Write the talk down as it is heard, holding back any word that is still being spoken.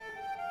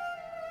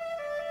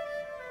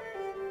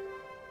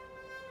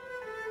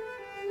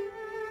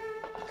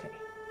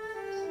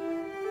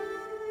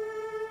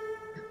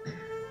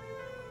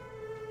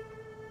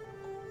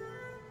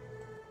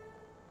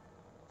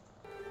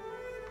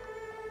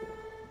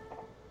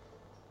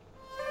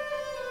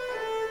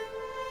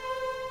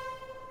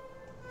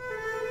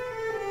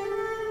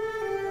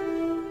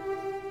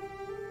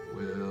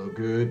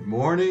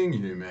morning,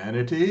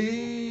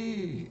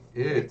 humanity.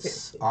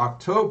 It's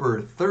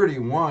October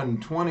 31,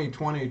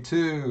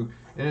 2022,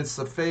 and it's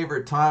the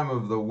favorite time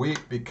of the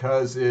week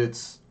because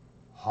it's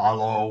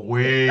Halloween.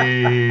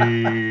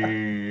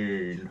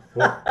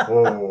 Ho,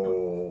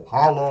 ho,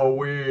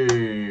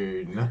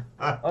 Halloween.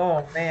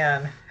 Oh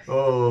man.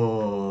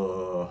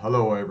 Oh,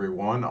 hello,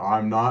 everyone.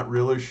 I'm not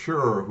really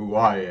sure who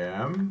I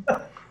am.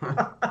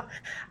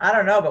 I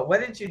don't know, but what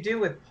did you do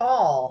with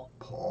Paul?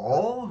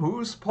 Paul?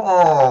 Who's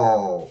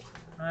Paul?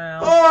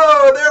 Well,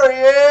 Oh, there he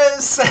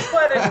is!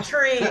 what a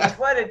treat.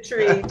 What a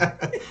treat.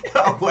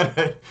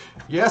 Oh,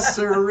 yes,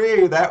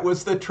 sirree. That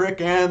was the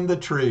trick and the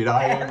treat.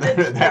 And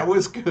the That treat.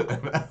 was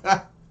good.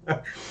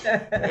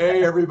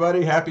 Hey,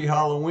 everybody, happy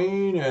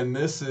Halloween. And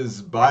this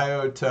is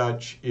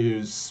BioTouch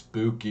is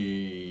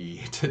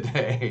Spooky.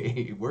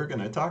 Today, we're going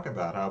to talk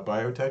about how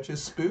BioTouch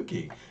is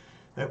spooky.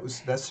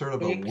 That's sort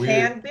of a It weird,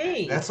 can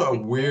be. that's a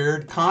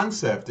weird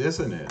concept,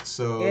 isn't it? It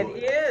So,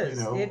 is.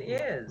 It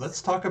is.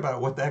 let's talk about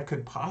what that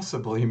could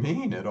possibly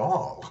mean at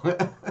all.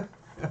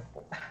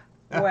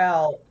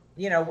 Well,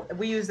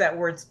 we use that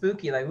word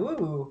spooky like,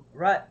 ooh,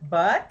 right.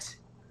 But,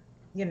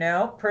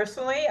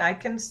 personally, I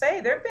can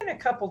say there have been a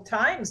couple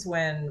times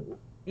when,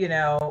 you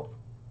know,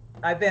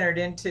 I've entered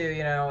into,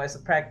 as a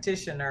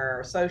practitioner or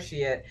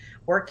associate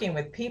working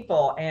with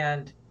people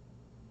and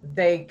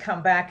they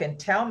come back and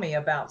tell me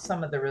about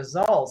some of the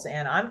results.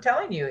 And I'm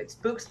telling you, it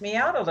spooks me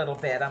out a little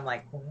bit. I'm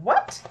like,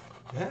 what?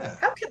 Yeah.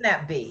 How can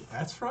that be?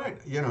 That's right.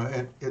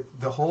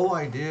 The whole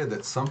idea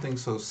that something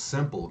so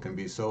simple can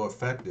be so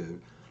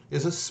effective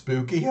is a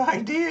spooky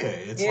idea.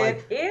 It's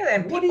like, It is.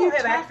 And what are people you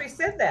have talking? actually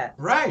said that.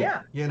 Right.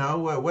 Yeah.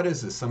 What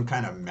is this? Some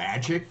kind of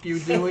magic you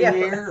doing Yeah.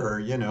 here, or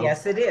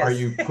Yes, it are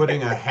is. you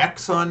putting a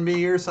hex on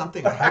me or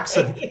something?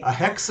 Right. A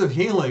hex of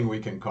healing, we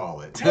can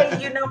call it.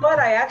 Hey, you know what?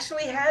 I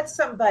actually had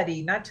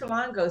somebody not too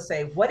long ago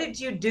say, "What did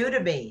you do to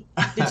me?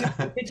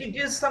 Did you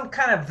do some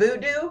kind of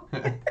voodoo?"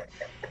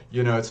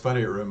 It's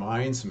funny. It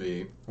reminds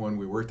me when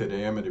we worked at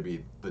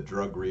Amityville, the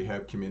drug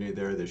rehab community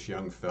there. This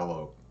young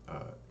fellow,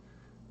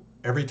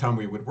 every time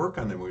we would work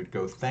on them, we would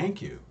go,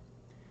 "Thank you."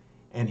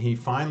 And he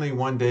finally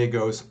one day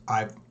goes,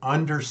 "I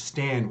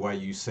understand why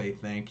you say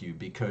thank you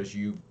because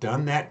you've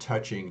done that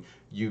touching.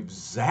 You've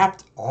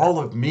zapped all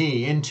of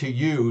me into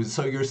you.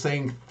 So you're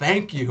saying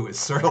thank you." It's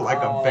sort of like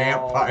a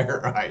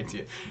vampire Oh,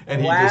 idea.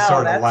 And he just wow, sort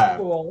of that's laughed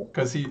cool.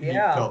 because he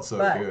Yeah, felt so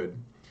but good.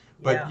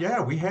 But yeah.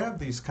 yeah, we have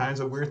these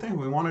kinds of weird things.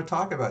 We want to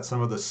talk about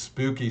some of the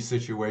spooky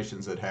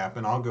situations that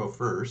happen. I'll go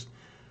first.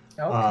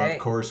 Of Okay.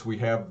 course, we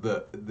have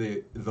the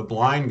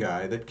blind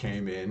guy that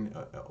came in,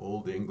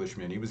 old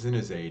Englishman. He was in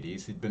his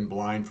 80s. He'd been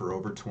blind for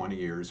over 20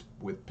 years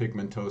with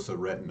pigmentosa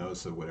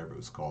retinosa, whatever it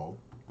was called.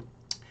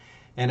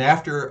 And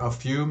after a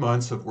few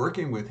months of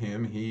working with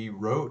him, he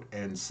wrote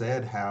and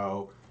said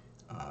how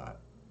uh,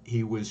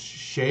 he was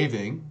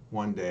shaving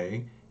one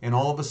day, and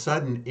all of a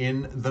sudden,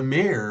 in the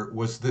mirror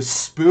was this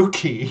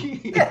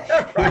spooky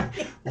Right.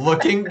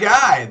 looking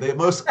guy, the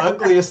most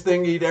ugliest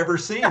thing he'd ever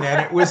seen, and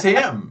it was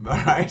him.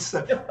 All right,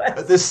 so It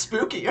was. this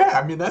spooky, yeah,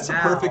 I mean that's a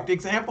perfect Wow.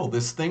 example.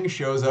 This thing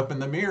shows up in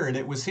the mirror, and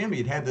it was him.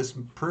 He'd had this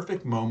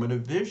perfect moment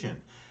of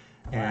vision,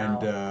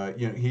 and Wow.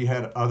 he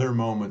had other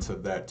moments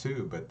of that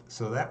too. But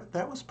so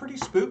that was pretty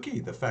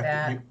spooky. The fact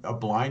that That a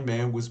blind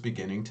man was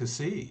beginning to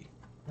see.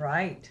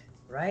 right.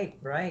 Right,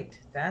 right.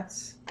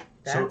 That's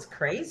So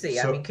crazy.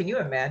 I so mean, can you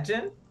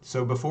imagine?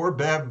 so before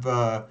Bev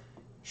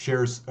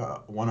shares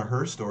one of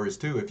her stories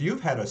too, if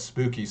you've had a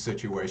spooky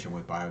situation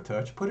with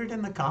BioTouch, put it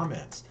in the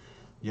comments.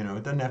 It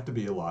doesn't have to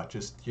be a lot,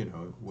 just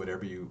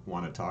whatever you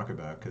want to talk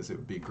about, because it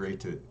would be great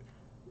to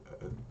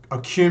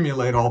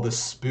accumulate all the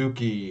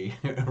spooky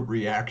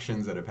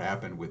reactions that have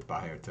happened with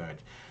BioTouch.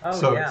 Oh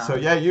So yeah.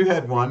 yeah, you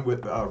had one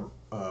with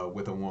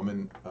a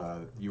woman.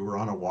 You were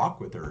on a walk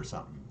with her or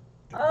something.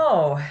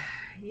 Oh,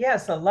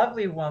 yes, a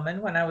lovely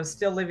woman. When I was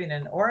still living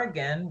in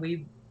Oregon,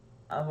 we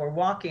were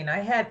walking. I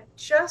had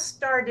just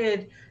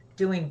started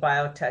doing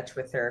BioTouch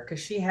with her because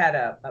she had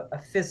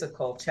a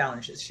physical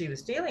challenge that she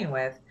was dealing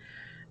with.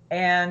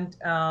 And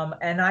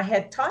I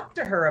had talked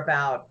to her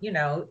about,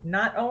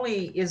 not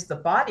only is the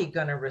body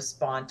going to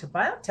respond to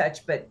BioTouch,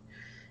 but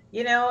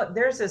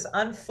there's this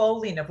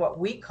unfolding of what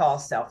we call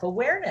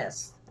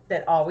self-awareness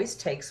that always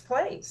takes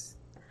place.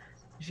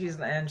 She's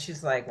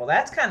like, well,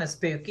 that's kind of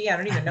spooky. I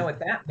don't even know what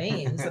that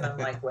means. And I'm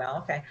like, well,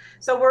 okay.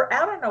 So we're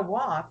out on a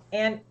walk,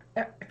 and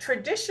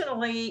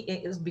traditionally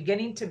it is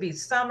beginning to be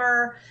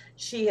summer.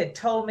 She had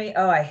told me,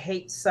 oh, I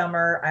hate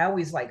summer. I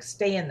always like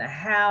stay in the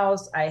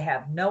house. I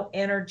have no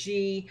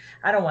energy.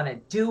 I don't want to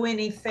do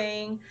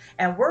anything.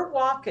 And we're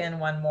walking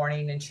one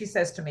morning, and she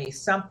says to me,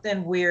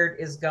 something weird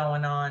is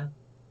going on.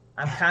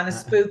 I'm kind of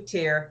spooked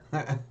here.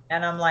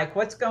 And I'm like,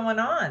 what's going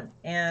on?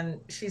 And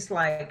she's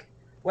like,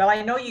 well,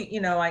 I know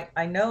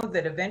I know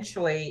that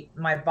eventually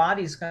my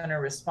body's going to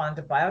respond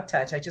to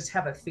BioTouch. I just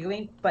have a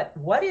feeling, but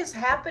what is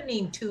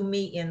happening to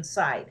me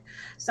inside?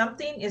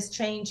 Something is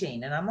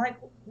changing. And I'm like,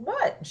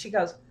 what? And she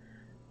goes,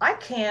 I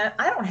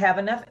don't have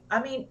enough.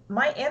 I mean,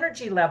 my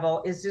energy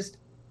level is just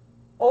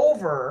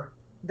over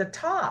the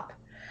top.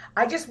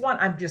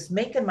 I'm just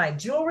making my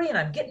jewelry and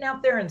I'm getting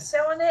out there and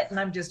selling it and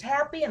I'm just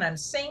happy and I'm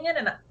singing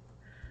and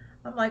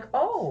I'm like,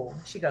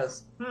 oh, she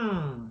goes,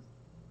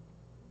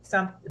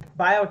 some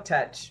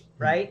BioTouch,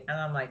 right? And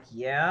I'm like,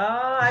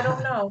 yeah, I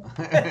don't know.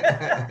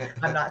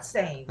 I'm not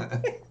saying,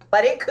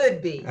 but it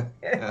could be.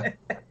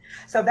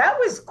 So that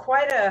was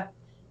quite a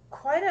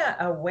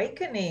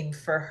awakening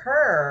for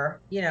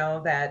her,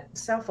 that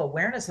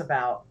self-awareness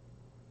about,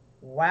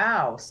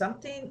 wow,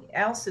 something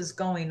else is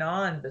going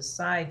on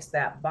besides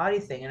that body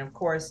thing. And of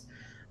course,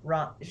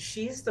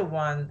 she's the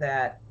one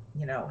that,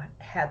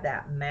 had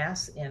that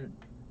mass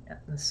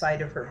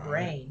inside of her Right.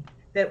 brain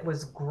that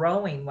was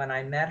growing when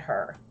I met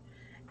her.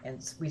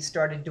 And we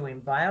started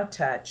doing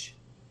BioTouch.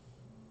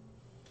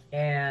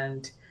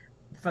 And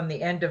from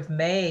the end of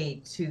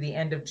May to the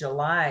end of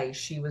July,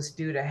 she was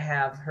due to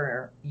have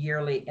her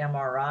yearly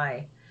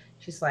MRI.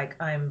 She's like,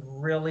 I'm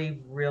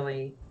really,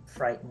 really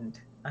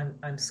frightened.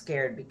 I'm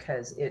scared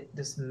because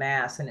this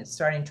mass and it's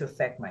starting to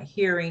affect my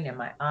hearing and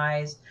my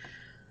eyes.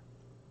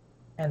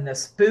 And the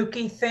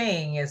spooky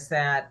thing is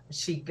that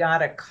she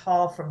got a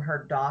call from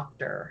her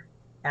doctor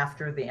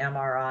after the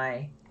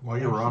MRI. Well,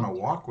 you And were on a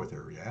walk with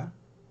her, yeah?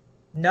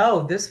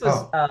 no, this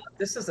was Oh,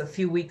 this was a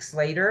few weeks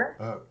later.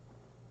 oh,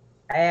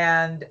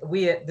 And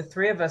the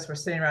three of us were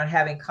sitting around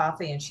having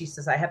coffee, and she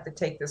says, I have to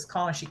take this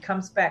call. And she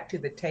comes back to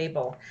the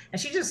table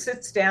and she just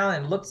sits down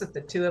and looks at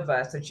the two of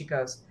us and she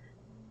goes,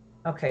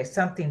 okay,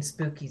 something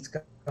spooky's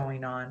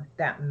going on.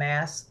 That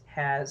mass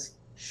has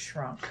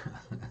shrunk.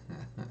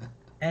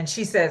 And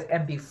she says,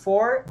 and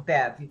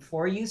Bev,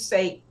 before you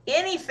say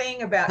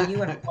anything about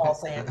you and Paul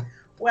saying,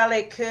 well,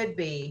 it could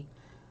be,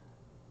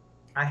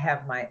 I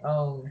have my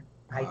own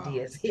wow,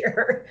 ideas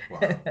here.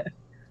 wow.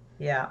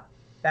 Yeah,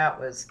 that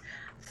was,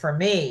 for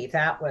me,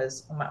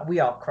 we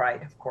all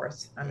cried, of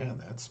course. I Yeah, mean,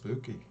 that's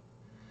spooky.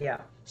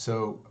 yeah.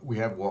 So we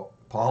have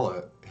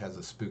Paula has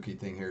a spooky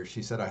thing here.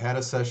 She said, I had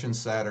a session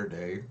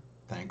Saturday.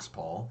 Thanks,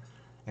 Paul.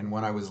 And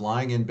when I was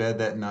lying in bed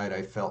that night,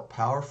 I felt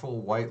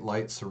powerful white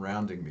light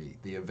surrounding me.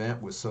 The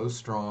event was so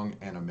strong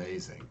and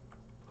amazing.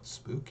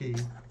 Spooky.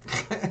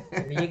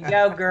 There you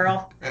go,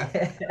 girl.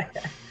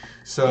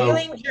 So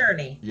Healing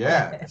journey.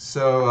 yeah,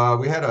 so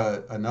we had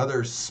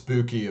another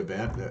spooky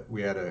event that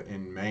we had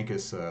in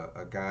Mancus.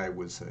 A guy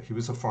he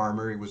was a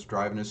farmer. He was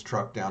driving his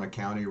truck down a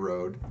county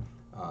road,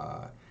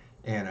 uh,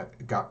 and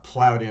it got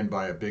plowed in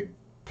by a big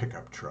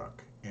pickup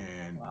truck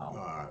and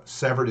Wow.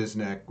 severed his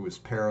neck. Was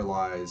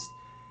paralyzed.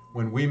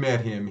 When we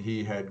met him,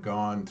 he had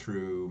gone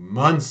through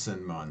months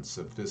and months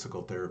of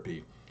physical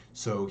therapy,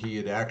 so he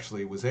had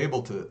actually was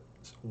able to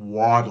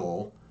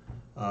waddle,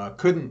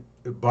 couldn't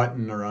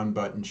button or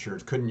unbutton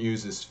shirts, couldn't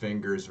use his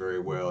fingers very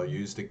well,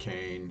 used a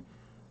cane,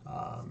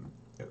 um,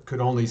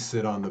 could only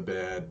sit on the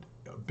bed,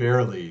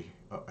 barely.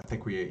 I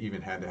think we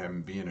even had to have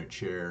him be in a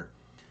chair.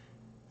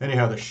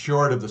 Anyhow, the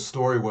short of the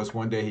story was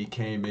one day he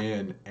came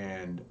in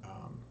and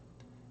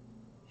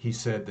he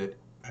said that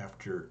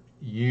after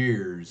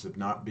years of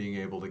not being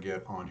able to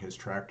get on his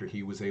tractor,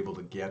 he was able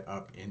to get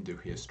up into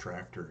his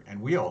tractor.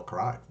 And we all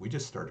cried. We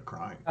just started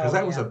crying because Oh,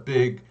 that was yeah.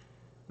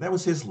 that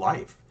was his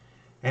life.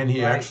 And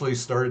he Right. actually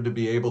started to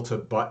be able to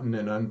button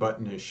and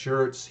unbutton his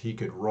shirts. He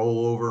could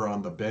roll over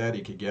on the bed.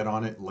 He could get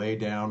on it, lay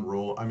down,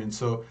 roll. I mean,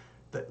 so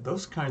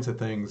those kinds of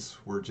things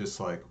were just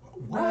like,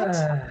 what?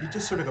 You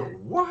just sort of go,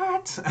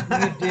 what?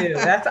 You do.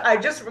 I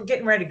just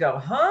getting ready to go,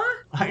 huh?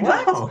 I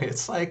What? know.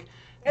 It's like,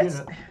 you It's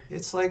know,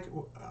 it's like,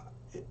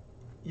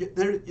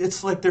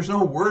 it's like there's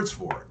no words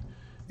for it,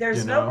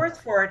 you There's no know? words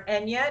for it.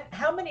 And yet,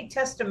 how many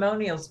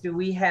testimonials do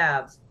we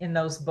have in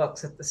those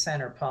books at the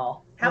center,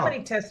 Paul? How Oh,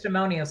 many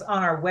testimonials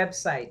on our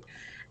website?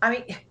 I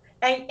mean,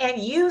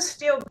 and you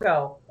still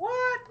go,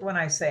 what, when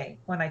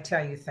I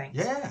tell you things.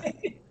 yeah,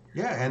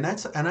 yeah, and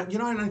and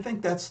I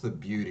think that's the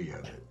beauty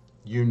of it.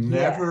 You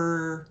Yeah,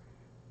 never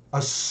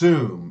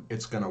assume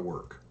it's going to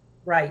work.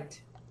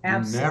 right. You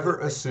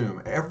never Absolutely.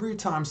 assume. Every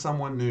time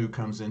someone new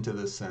comes into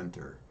the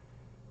center,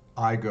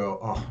 I go,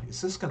 "Oh,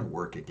 is this going to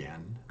work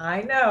again?"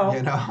 I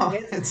You know. know,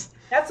 It's it's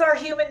That's our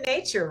human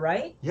nature,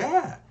 right?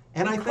 yeah.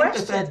 And We I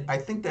question.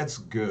 think that's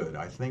good.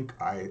 I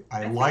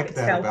I think like it's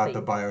that about the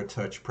healthy.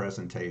 BioTouch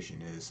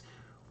presentation is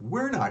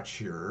we're not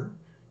sure.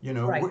 You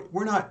know, Right.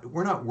 we're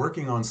not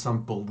working on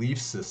some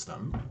belief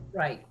system,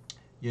 Right.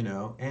 you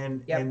know,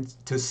 Yep. and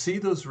to see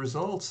those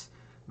results,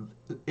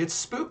 it's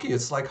spooky.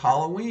 It's like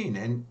Halloween,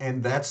 and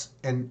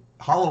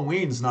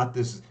Halloween's not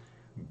this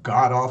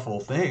god awful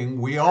thing.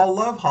 We all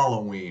love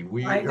Halloween. I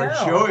We are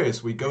know.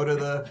 joyous. We go to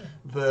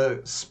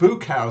the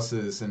spook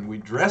houses and we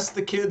dress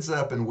the kids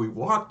up and we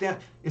walk down.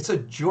 It's a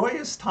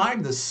joyous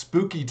time, the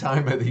spooky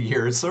time of the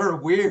year. It's sort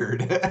of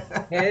weird.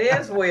 It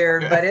is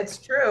weird, but it's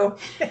true.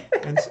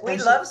 and We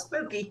and so, love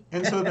spooky.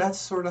 and so that's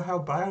sort of how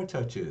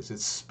BioTouch is.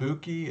 It's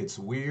spooky, it's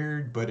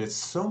weird, but it's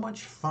so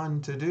much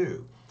fun to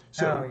do.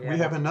 Oh, So we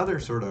have yeah. another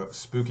sort of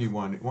spooky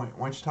one. Why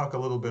don't you talk a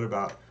little bit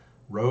about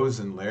Rose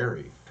and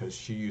Larry? Because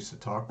she used to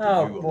talk to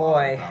Oh you a lot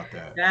boy, about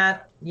that.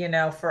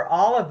 for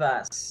all of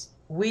us,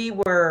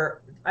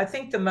 I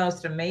think the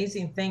most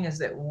amazing thing is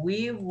that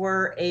we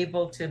were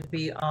able to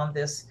be on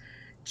this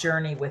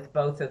journey with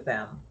both of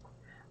them.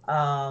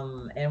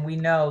 And we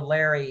know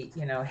Larry,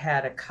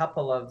 had a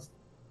couple of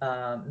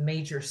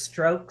major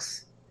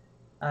strokes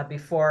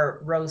before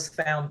Rose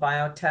found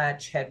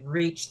BioTouch, had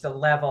reached the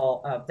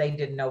level of they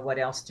didn't know what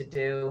else to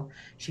do.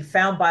 She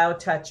found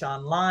BioTouch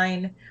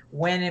online,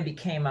 went and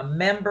became a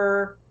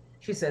member.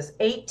 She says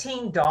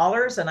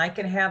 $18 and I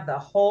can have the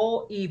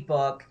whole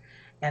ebook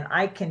and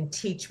I can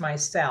teach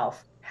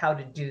myself how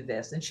to do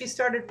this. And she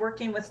started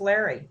working with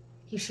Larry.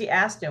 She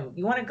asked him,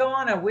 "You want to go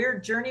on a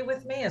weird journey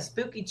with me, a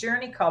spooky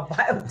journey called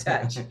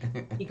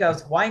BioTouch?" He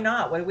goes, "Why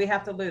not? What do we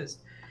have to lose?"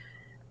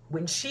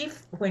 When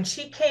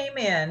she came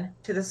in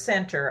to the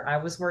center, I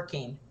was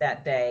working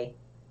that day,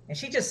 and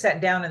she just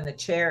sat down in the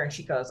chair and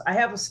she goes, "I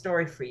have a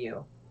story for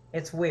you.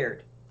 It's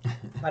weird,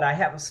 but I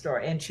have a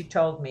story." And she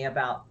told me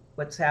about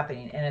what's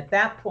happening. And at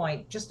that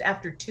point, just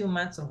after 2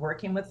 months of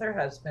working with her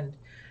husband,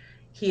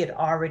 he had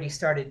already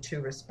started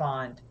to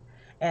respond.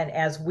 And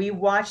as we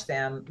watched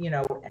them,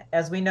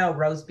 as we know,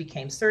 Rose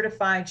became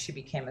certified. She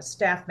became a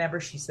staff member.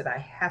 She said, "I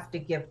have to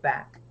give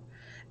back."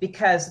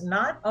 Because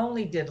not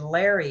only did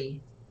Larry,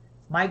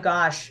 my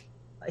gosh,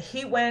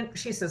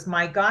 she says,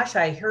 "My gosh,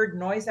 I heard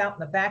noise out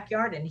in the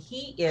backyard and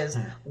he is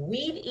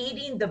weed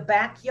eating the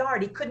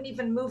backyard. He couldn't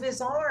even move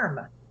his arm."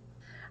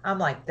 I'm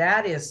like,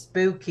 that is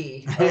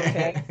spooky.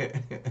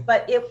 Okay.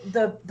 But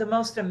the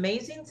most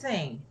amazing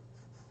thing,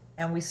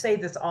 and we say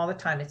this all the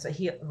time, it's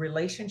a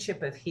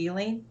relationship of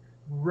healing.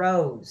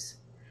 Rose,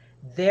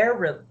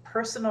 their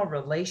personal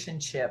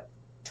relationship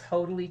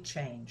totally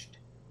changed.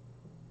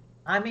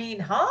 I mean,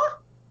 huh?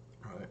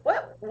 Right.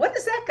 What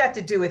does that got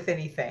to do with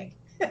anything?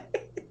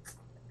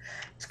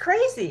 It's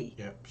crazy.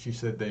 Yeah, she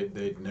said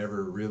they'd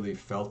never really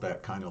felt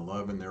that kind of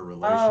love in their Oh,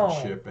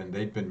 relationship, and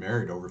they'd been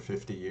married over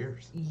 50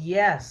 years,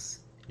 yes.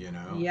 you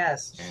know,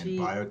 Yes, and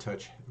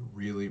BioTouch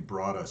really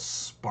brought a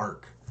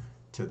spark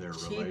to their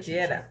she did.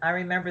 relationship. I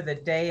remember the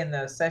day in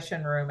the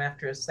session room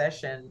after a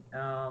session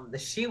that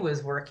she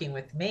was working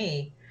with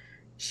me.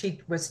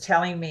 She was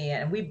telling me,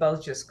 and we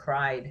both just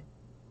cried.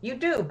 You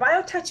do.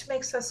 BioTouch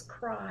makes us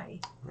cry.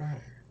 Right,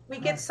 We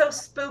get right. so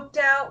spooked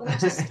out, we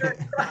just start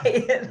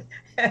crying.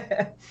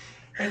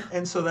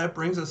 And so that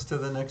brings us to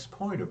the next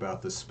point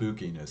about the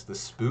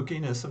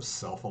spookiness of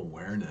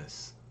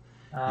self-awareness.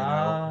 You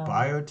know, Oh,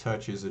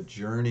 BioTouch is a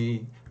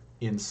journey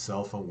in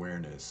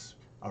self-awareness,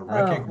 a oh boy.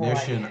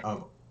 recognition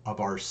of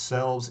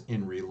ourselves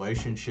in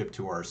relationship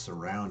to our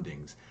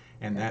surroundings.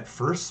 And Yeah, that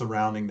first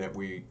surrounding that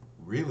we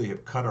really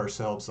have cut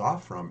ourselves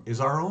off from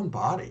is our own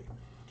body,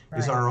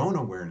 is right. our own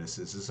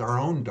awarenesses, is our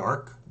own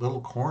dark little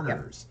Yep.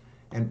 corners.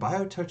 And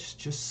BioTouch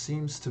just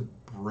seems to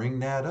bring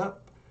that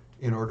up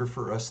in order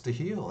for us to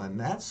heal. And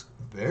that's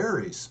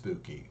very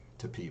spooky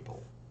to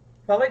people.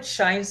 Well, it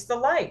shines the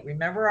light.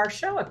 Remember our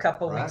show a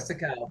couple of Right. weeks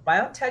ago.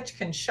 BioTouch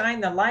can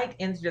shine the light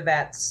into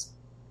that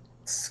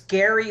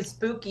scary,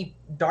 spooky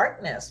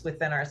darkness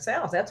within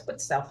ourselves. That's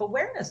what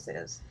self-awareness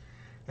is.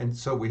 And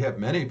so we have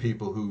many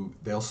people who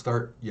they'll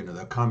start,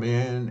 they'll come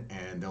in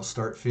and they'll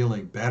start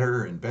feeling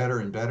better and better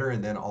and better.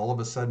 And then all of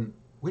a sudden,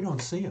 we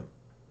don't see them.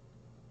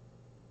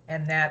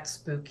 And that's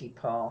spooky,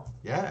 Paul.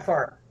 Yeah.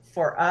 For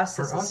us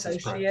For as us,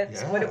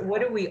 associates, yeah.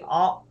 what do we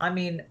all, I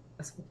mean,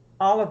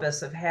 all of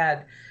us have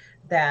had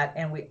that,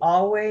 and we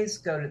always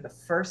go to the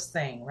first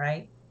thing,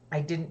 right?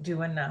 I didn't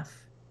do enough.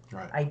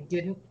 Right. I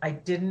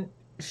didn't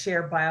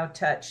share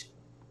BioTouch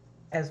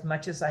as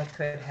much as I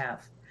could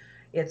have.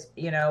 It's,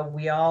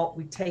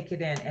 we take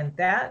it in. And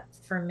that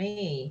for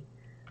me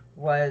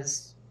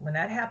was when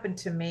that happened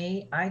to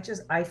me,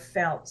 I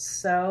felt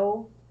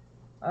so,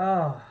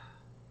 oh,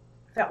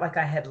 felt like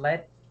I had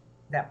let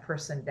that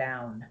person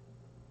down,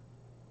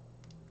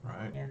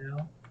 Right. you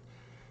know?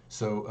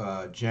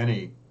 So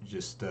Jenny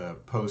just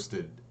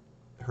posted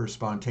her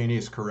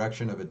spontaneous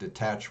correction of a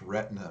detached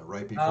retina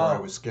right before I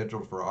Oh, was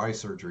scheduled for eye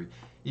surgery,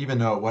 even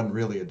though it wasn't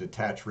really a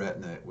detached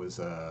retina. It was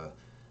a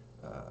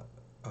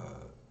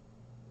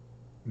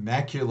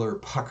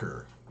macular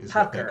pucker, is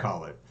what they pucker.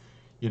 call it.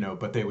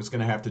 But they was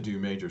going to have to do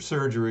major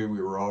surgery.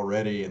 We were all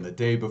ready, and the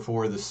day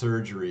before the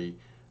surgery,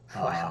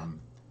 Wow. um,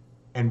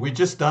 and we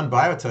just done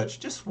BioTouch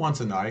just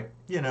once a night.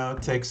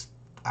 It takes,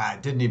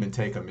 didn't even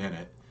take a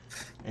minute,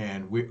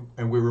 and we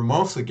were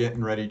mostly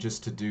getting ready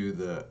just to do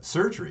the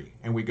surgery.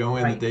 And we go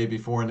in the Right. day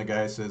before, and the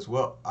guy says,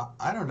 "Well,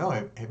 I don't know.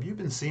 Have you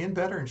been seeing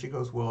better?" And she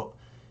goes, "Well,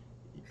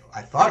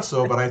 I thought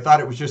so, but I thought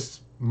it was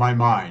just my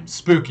mind.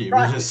 Spooky. It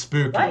was just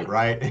Right. spooky, Right.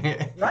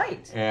 right?"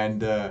 Right.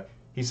 And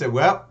he said,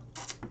 "Well,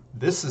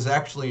 this is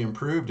actually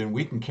improved, and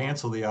we can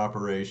cancel the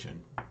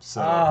operation."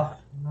 So, Oh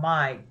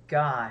my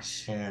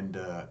gosh. and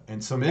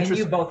some And you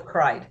interest. both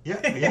cried.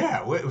 Yeah,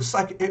 yeah. It was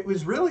like it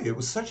was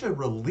such a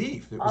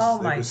relief. It was Oh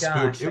it my was spook.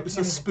 gosh. I It was a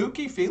can't even.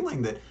 spooky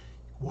feeling that,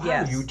 wow,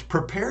 you Yes.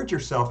 prepared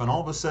yourself, and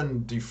all of a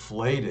sudden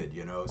deflated.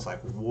 It's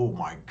like, whoa,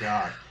 my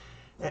gosh.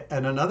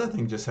 And another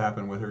thing just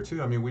happened with her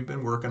too. I mean, we've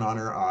been working on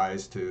her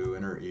eyes too,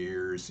 and her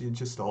ears,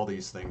 just all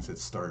these things that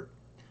start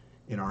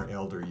in our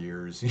elder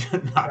years,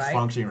 not Right.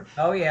 functioning.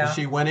 Oh yeah.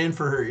 She went in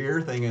for her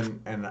ear thing,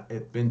 and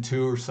it'd been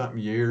 2 or something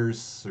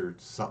years or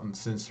something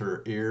since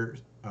her ear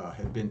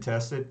had been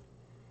tested.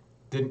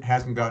 Didn't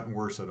Hasn't gotten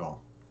worse at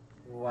all.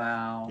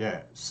 Wow.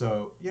 Yeah.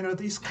 So,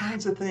 these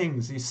kinds of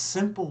things, these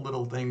simple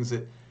little things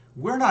that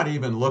we're not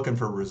even looking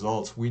for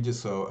results. We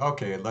just go,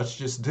 okay, let's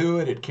just do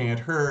it. It can't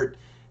hurt.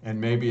 And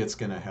maybe it's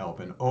going to help.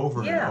 And over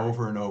and Yeah.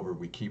 over and over,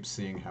 we keep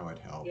seeing how it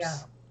Yeah.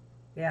 helps.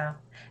 Yeah.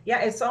 Yeah.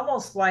 It's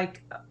almost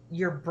like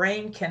your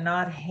brain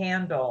cannot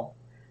handle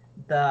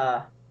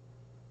the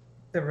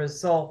the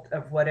result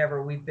of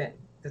whatever we've been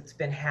that's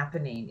been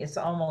happening. It's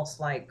almost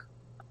like,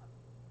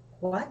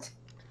 what?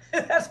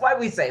 That's why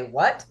we say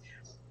what?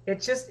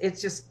 It's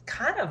just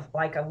kind of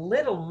like a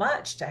little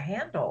much to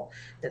handle,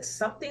 that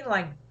something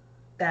like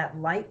that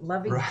light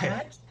loving Right.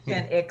 touch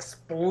can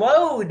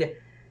explode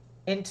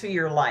into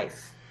your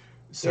life.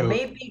 It So,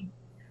 may be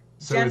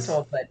so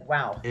gentle, but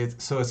wow.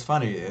 it's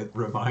funny. It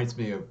reminds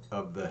me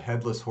of the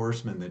headless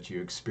horseman that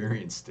you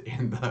experienced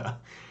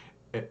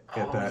at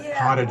Oh that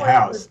yeah, haunted boy,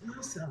 that house. was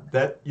awesome.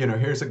 That,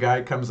 here's a guy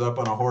comes up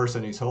on a horse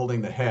and he's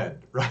holding the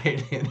head,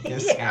 right, in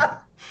his hand. Yeah.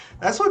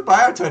 That's what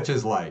BioTouch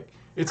is like.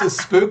 It's as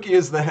spooky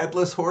as the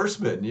headless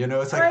horseman.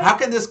 It's like, how Right.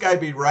 can this guy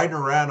be riding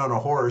around on a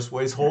horse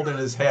while he's holding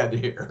his head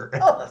here?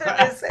 Hold in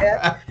his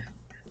head.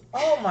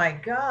 Oh my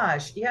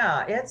gosh.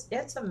 Yeah,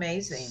 it's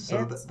amazing.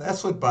 So that's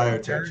It's what a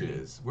BioTouch journey.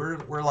 is. We're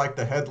like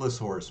the headless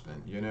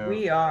horseman.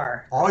 We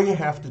are. All you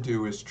have to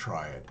do is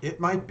try it. It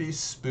might be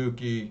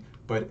spooky,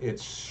 but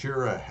it's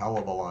sure a hell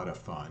of a lot of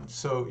fun.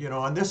 So,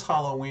 on this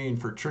Halloween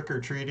for trick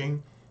or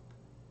treating,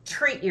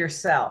 Treat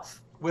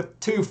yourself. with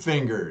 2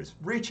 fingers,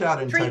 reach out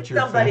and Treat touch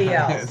your somebody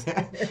family.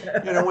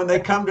 else. When they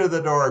come to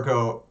the door,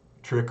 go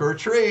trick or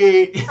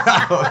treat.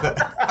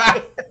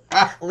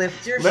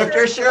 Lift your Lift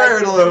your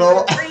shirt shirt a like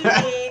little. you're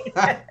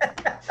treating.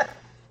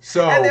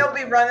 So, And they'll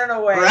be running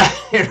away.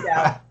 right,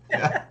 Yeah.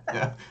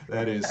 yeah,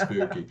 that is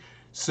spooky.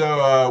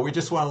 So we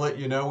just want to let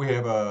you know we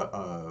have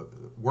a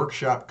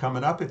workshop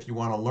coming up. If you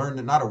want to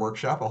learn, not a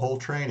workshop, a whole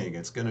training.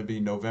 It's going to be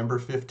November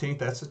 15th.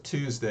 That's a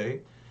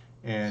Tuesday.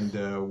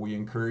 And we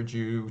encourage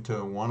you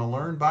to want to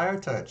learn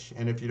BioTouch.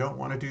 And if you don't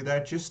want to do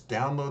that, just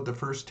download the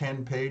first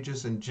 10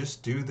 pages and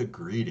just do the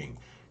greeting.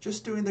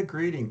 Just doing the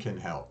greeting can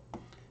help.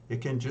 It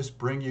can just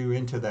bring you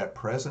into that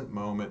present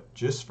moment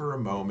just for a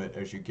moment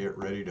as you get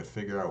ready to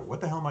figure out,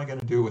 what the hell am I going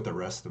to do with the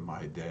rest of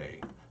my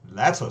day?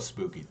 That's a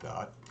spooky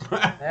thought.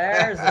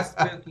 There's a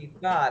spooky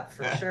thought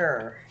for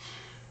sure.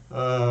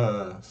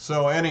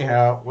 So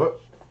anyhow,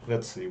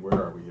 let's see, where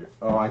are we here?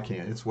 Oh, I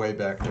can't. It's way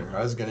back there.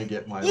 I was going to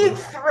get my You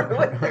threw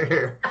it.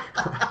 Here.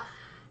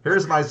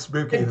 Here's my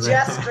spooky The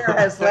jester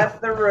has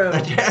left the room.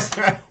 The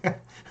jester.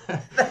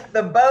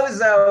 The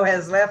bozo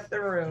has left the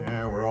room.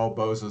 Yeah, we're all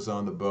bozos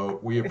on the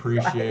boat. We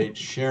appreciate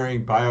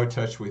sharing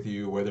BioTouch with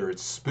you, whether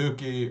it's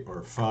spooky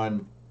or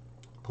fun.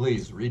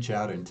 Please reach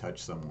out and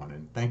touch someone.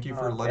 And thank you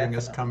for Oh, letting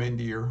us definitely. come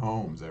into your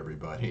homes,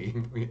 everybody.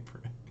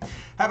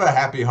 Have a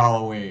happy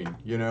Halloween,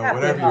 Happy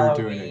whatever you're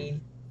doing.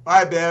 Halloween.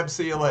 Bye, Beb.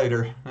 See you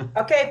later.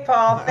 Okay,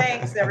 Paul.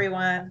 Thanks,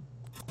 everyone.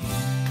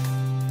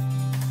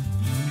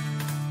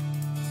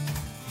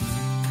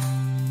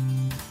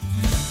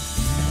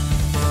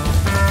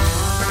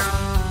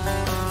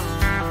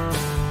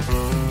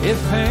 If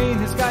pain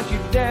has got you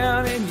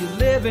down and you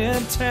live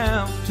in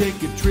town,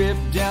 take a trip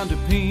down to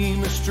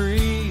Pima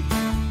Street.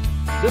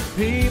 The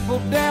people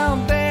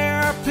down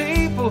there are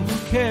people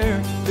who care.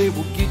 They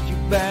will get you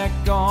back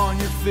on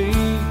your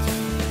feet.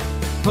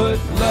 Put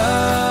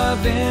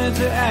love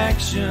into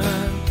action.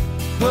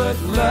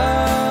 Put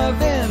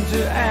love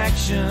into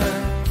action.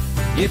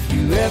 If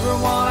you ever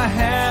want to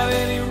have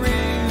any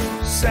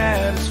real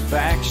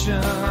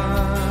satisfaction,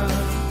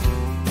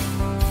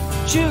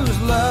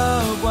 choose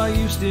love while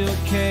you still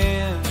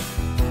can.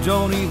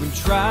 Don't even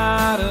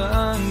try to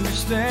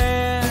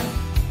understand.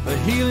 A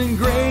healing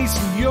grace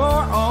in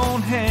your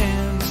own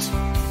hands.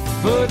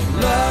 Put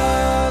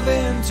love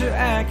into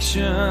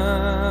action.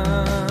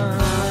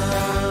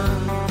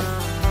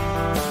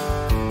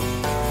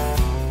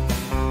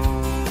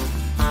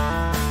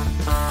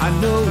 I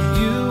know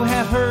you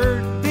have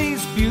heard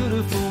these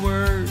beautiful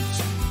words.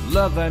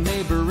 Love thy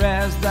neighbor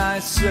as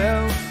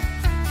thyself.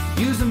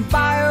 Using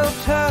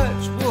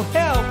BioTouch will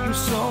help you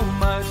so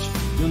much.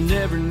 You'll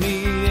never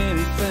need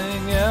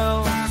anything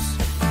else.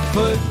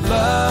 Put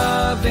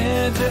love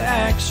into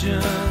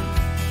action.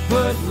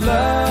 Put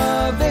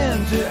love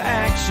into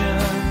action.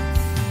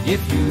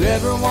 If you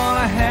ever want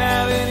to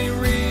have any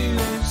real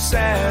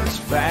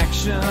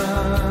satisfaction,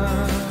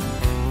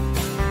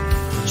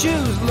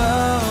 choose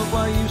love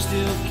while you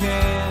still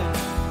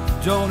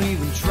can. Don't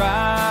even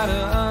try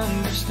to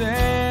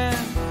understand.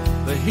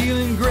 The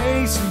healing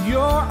grace in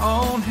your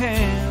own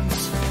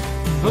hands.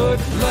 Put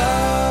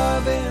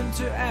love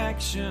into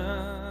action.